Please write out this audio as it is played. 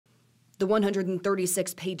The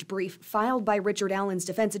 136-page brief filed by Richard Allen's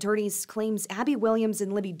defense attorneys claims Abby Williams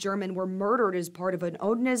and Libby German were murdered as part of an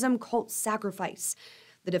Odinism cult sacrifice.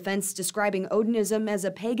 The defense describing Odinism as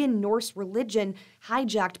a pagan Norse religion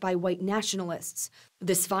hijacked by white nationalists.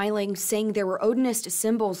 This filing saying there were Odinist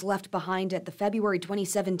symbols left behind at the February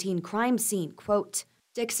 2017 crime scene, quote,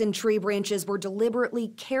 "Sticks and tree branches were deliberately,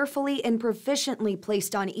 carefully, and proficiently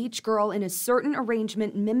placed on each girl in a certain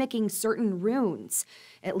arrangement mimicking certain runes.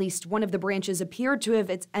 At least one of the branches appeared to have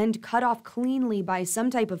its end cut off cleanly by some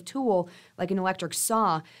type of tool, like an electric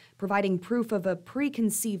saw, providing proof of a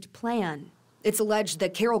preconceived plan." It's alleged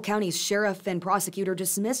that Carroll County's sheriff and prosecutor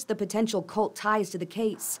dismissed the potential cult ties to the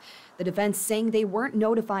case. The defense saying they weren't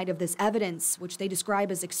notified of this evidence, which they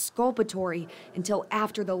describe as exculpatory, until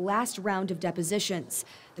after the last round of depositions.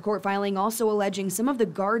 The court filing also alleging some of the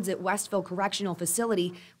guards at Westville Correctional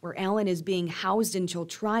Facility, where Allen is being housed until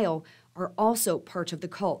trial, are also part of the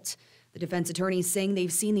cult. The defense attorneys saying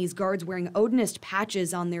they've seen these guards wearing Odinist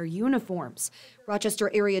patches on their uniforms.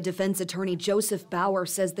 Rochester area defense attorney Joseph Bauer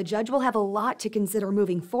says the judge will have a lot to consider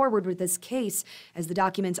moving forward with this case, as the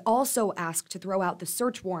documents also ask to throw out the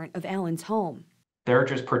search warrant of Allen's home. They're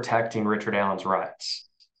just protecting Richard Allen's rights.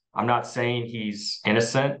 I'm not saying he's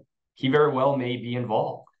innocent. He very well may be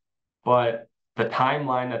involved. But the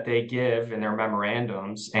timeline that they give in their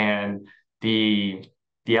memorandums and the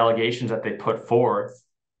allegations that they put forth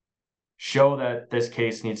show that this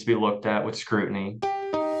case needs to be looked at with scrutiny.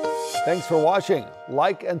 Thanks for watching.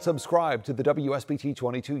 Like and subscribe to the WSBT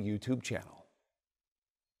 22 YouTube channel.